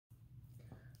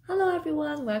Hello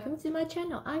everyone, welcome to my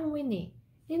channel. I'm Winnie.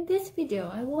 In this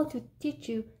video, I want to teach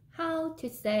you how to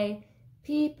say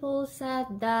people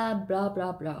said that blah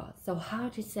blah blah. So how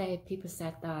to say people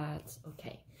said that?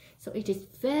 Okay, so it is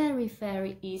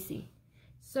very easy.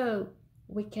 So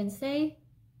we can say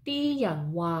啲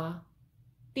人話,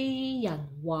 啲人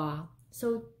話.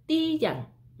 So 啲人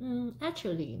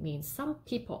actually means some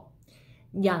people.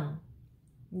 人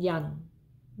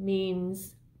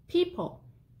means people,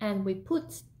 and we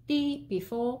put 啲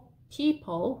before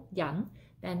people 人,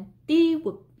 then 啲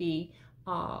would be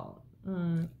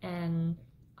and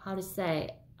how to say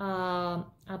a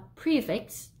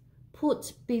prefix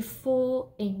put before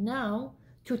a noun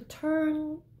to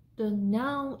turn the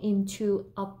noun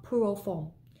into a plural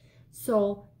form.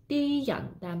 So 啲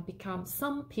人 then becomes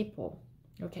some people.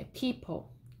 Okay,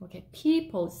 people. Okay,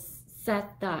 people said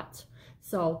that.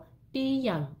 So 啲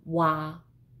人話.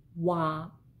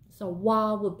 So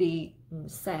話 would be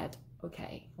said,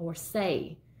 okay, or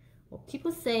say. Well,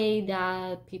 people say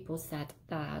that, people said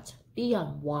that. 啲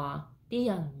人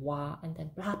話, and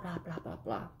then blah blah blah blah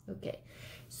blah. Okay,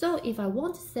 so if I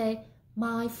want to say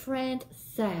my friend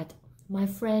said,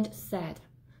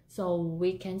 so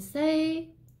we can say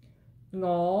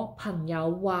我朋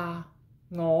友話.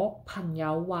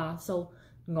 So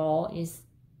我 is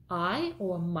I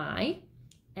or my,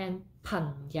 and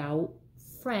朋友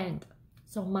friend.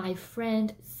 So my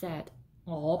friend said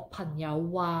我朋友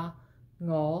話.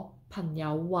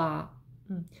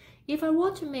 If I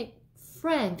want to make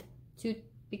friend to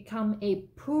become a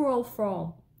plural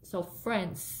form, so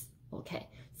friends, okay,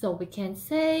 so we can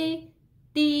say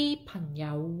啲朋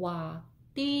友話.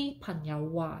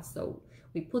 So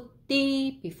we put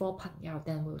啲 before 朋友,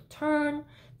 then we'll turn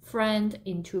friend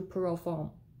into plural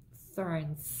form,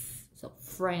 friends. So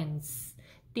friends,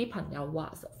 啲朋友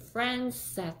話. So friends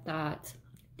said that,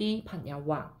 啲朋友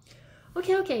話.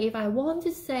 Okay, if I want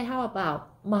to say, how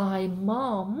about my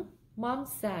mom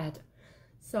said,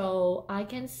 so I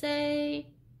can say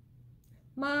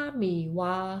媽咪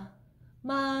話.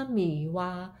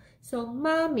 So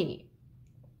媽咪,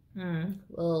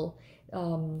 well,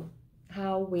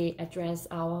 how we address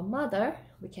our mother,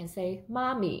 we can say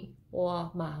媽咪 or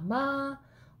媽媽,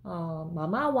 媽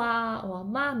媽話 or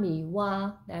媽咪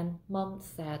話, then mom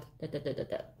said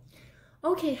da.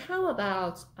 Okay, how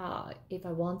about if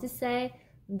I want to say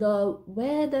the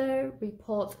weather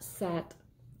report said?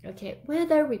 Okay,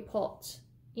 weather report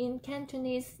in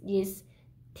Cantonese is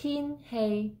天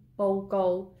氣報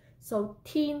告. So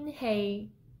天氣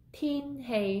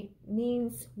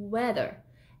means weather,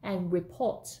 and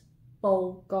report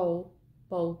報告.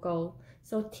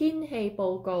 So 天氣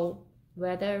報告,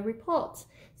 weather report.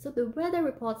 So the weather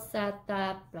report said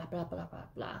that blah blah blah blah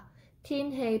blah. 天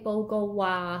氣報告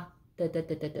話.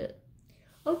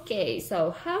 Okay,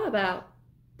 so how about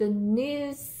the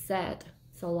news said?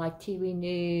 So like TV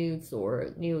news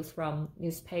or news from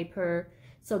newspaper.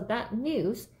 So that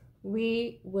news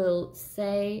we will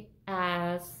say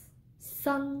as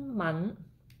新聞.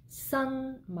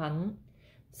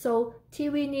 So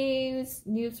TV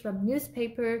news from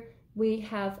newspaper, we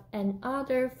have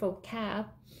another vocab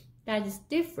that is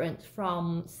different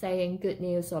from saying good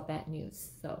news or bad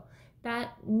news. So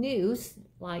that news,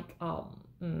 like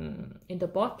in the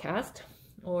broadcast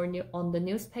or on the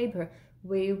newspaper,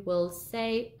 we will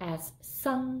say as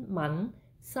新聞,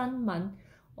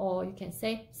 or you can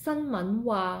say 新聞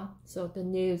話. So the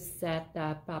news said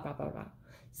that blah blah blah blah.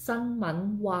 新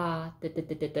聞話.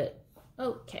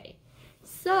 Okay,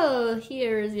 so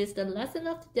here is the lesson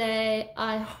of today.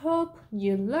 I hope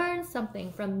you learned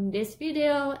something from this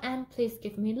video, and please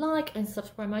give me a like and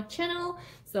subscribe my channel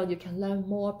so you can learn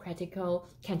more practical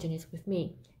Cantonese with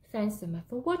me. Thanks so much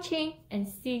for watching, and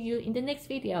see you in the next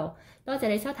video. 多謝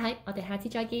你收睇，我哋下次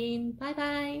再見，拜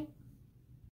拜。